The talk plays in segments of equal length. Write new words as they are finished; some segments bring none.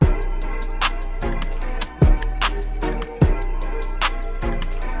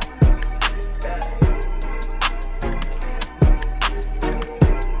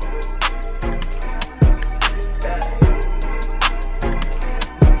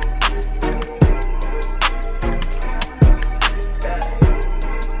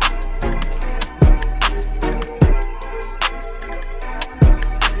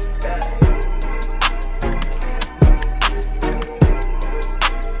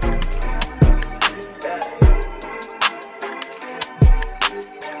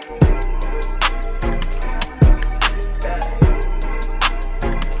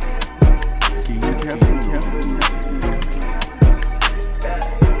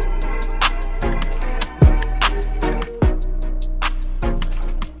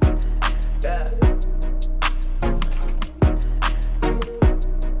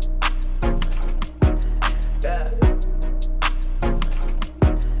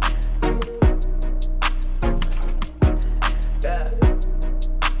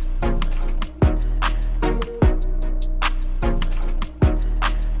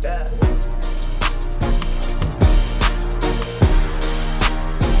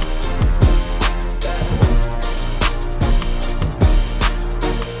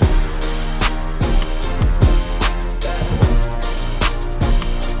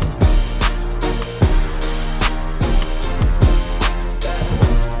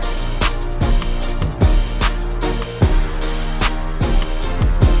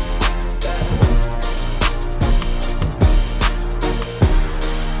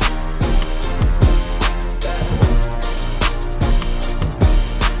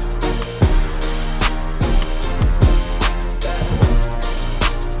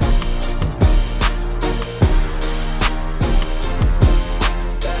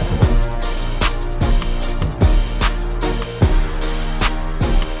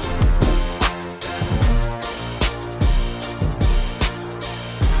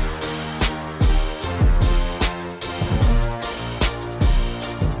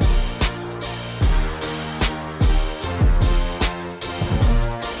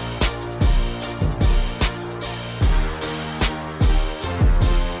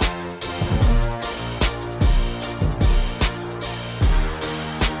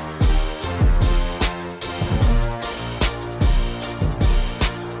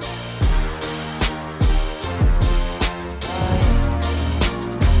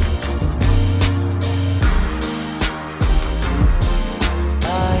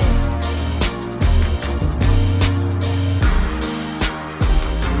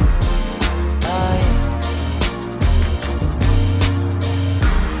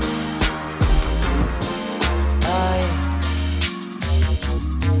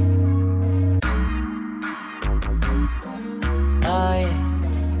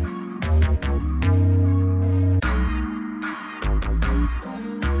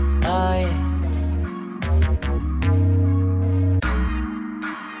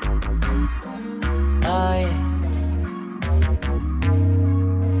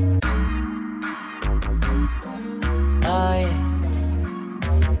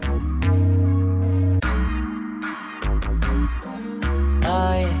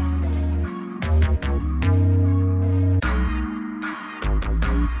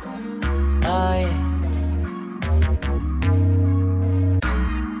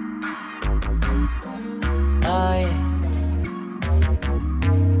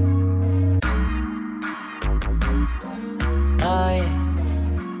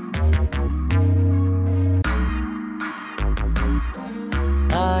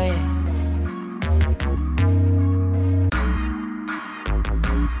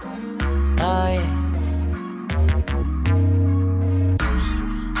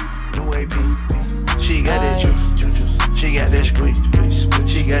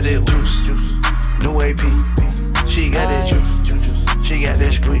got that juice. New AP. She got that juice. She got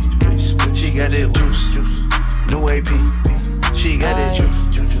that squeeze. She got that juice. New AP. She got that juice.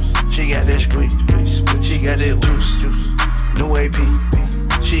 She got that squeeze. She got that juice. New AP.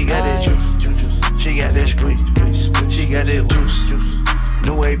 She got that juice. She got that squeeze. She got that juice.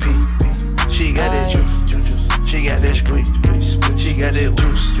 New AP. She got that juice. She got that squeeze. She got that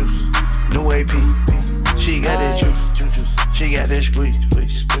juice. New AP. She got that juice. She got that squeeze.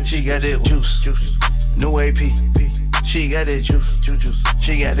 She got that juice. New AP. She got that juice.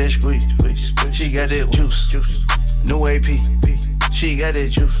 She got that squeeze. She got that juice. New AP. She got that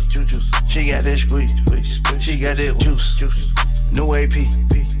juice. She got that squeeze. She got that juice. New AP.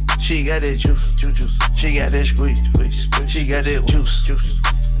 She got that juice. She got that squeeze. She got that juice.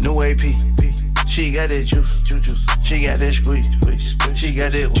 New AP. She got that juice. She got that squeeze. She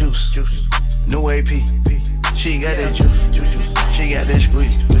got that juice. New AP. She got that juice. She got that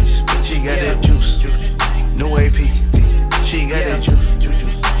squeeze. She got that juice. New AP. She got that juice.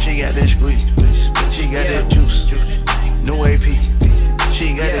 She got that squeeze. She got that juice. New AP.